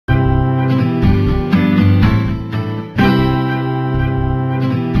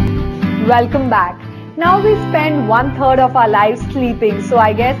Welcome back. Now we spend 1/3 of our lives sleeping, so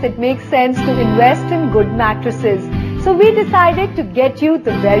I guess it makes sense to invest in good mattresses. So we decided to get you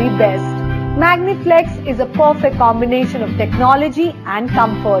the very best. Magniflex is a perfect combination of technology and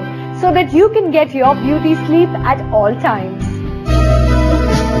comfort so that you can get your beauty sleep at all times.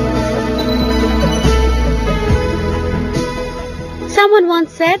 Someone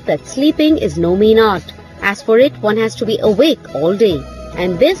once said that sleeping is no mean art. As for it, one has to be awake all day.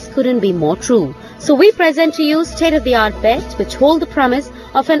 And this couldn't be more true. So we present to you state-of-the-art beds which hold the promise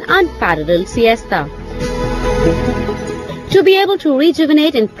of an unparalleled siesta. To be able to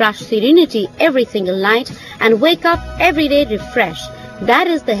rejuvenate in plush serenity every single night and wake up every day refreshed, that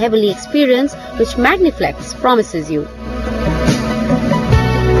is the heavenly experience which Magniflex promises you.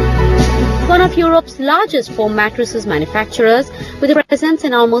 One of Europe's largest foam mattresses manufacturers, with a presence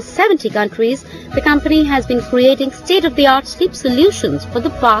in almost 70 countries, the company has been creating state-of-the-art sleep solutions for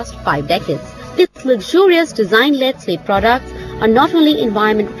the past 5 decades. These luxurious design-led sleep products are not only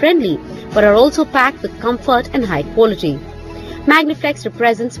environment-friendly, but are also packed with comfort and high quality. Magniflex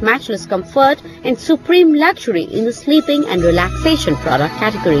represents matchless comfort and supreme luxury in the sleeping and relaxation product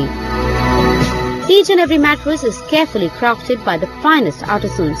category. Each and every mattress is carefully crafted by the finest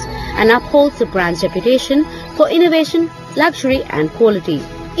artisans and upholds the brand's reputation for innovation, luxury and quality.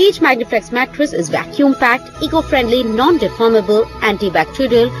 Each Magniflex mattress is vacuum-packed, eco-friendly, non-deformable,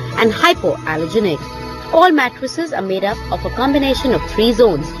 anti-bacterial and hypoallergenic. All mattresses are made up of a combination of 3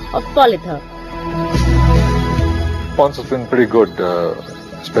 zones of polyether. Response has been pretty good,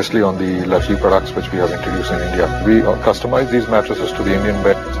 especially on the luxury products which we have introduced in India. We customize these mattresses to the Indian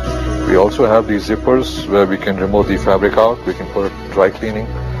bed. We also have these zippers where we can remove the fabric out, we can put it dry cleaning.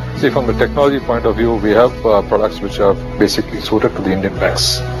 See, from the technology point of view, we have products which are basically suited to the Indian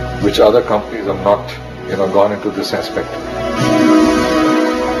beds, which other companies have not, gone into this aspect.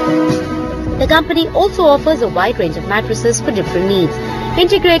 The company also offers a wide range of mattresses for different needs.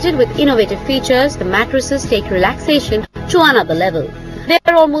 Integrated with innovative features, the mattresses take relaxation to another level. There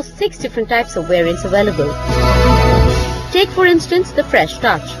are almost 6 different types of variants available. Take for instance the Fresh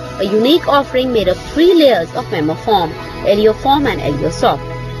Touch, a unique offering made of 3 layers of Memoform, Elioform and Eliosoft.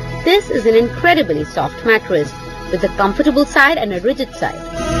 This is an incredibly soft mattress with a comfortable side and a rigid side.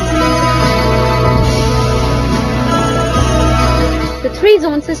 The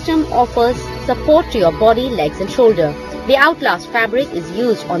 3-zone system offers support to your body, legs and shoulder. The Outlast fabric is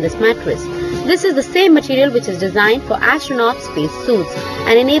used on this mattress. This is the same material which is designed for astronaut space suits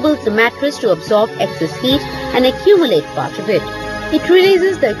and enables the mattress to absorb excess heat and accumulate part of it. It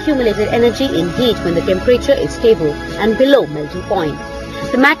releases the accumulated energy in heat when the temperature is stable and below melting point.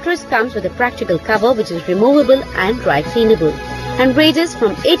 The mattress comes with a practical cover which is removable and dry cleanable and ranges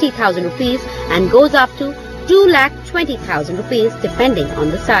from 80,000 rupees and goes up to 2,20,000 rupees depending on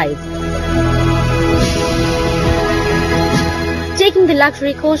the size. Taking the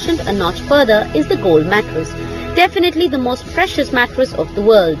luxury quotient a notch further is the gold mattress, definitely the most precious mattress of the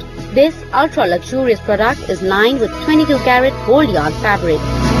world. This ultra-luxurious product is lined with 22 carat gold yarn fabric.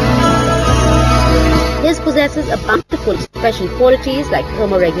 This possesses a bountiful special qualities like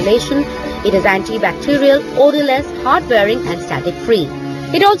thermo-regulation. It is anti-bacterial, odorless, hard-wearing and static-free.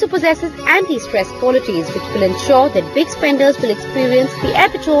 It also possesses anti-stress qualities which will ensure that big spenders will experience the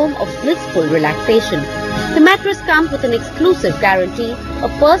epitome of blissful relaxation. The mattress comes with an exclusive guarantee, a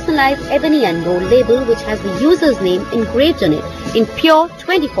personalized ebony and gold label which has the user's name engraved on it in pure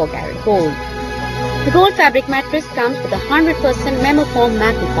 24 karat gold. The gold fabric mattress comes with a 100% Memoform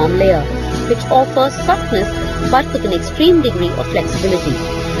Magniflex layer which offers softness but with an extreme degree of flexibility.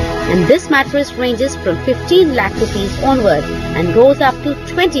 And this mattress ranges from 15 lakh rupees onward and goes up to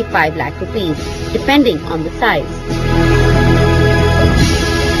 25 lakh rupees depending on the size.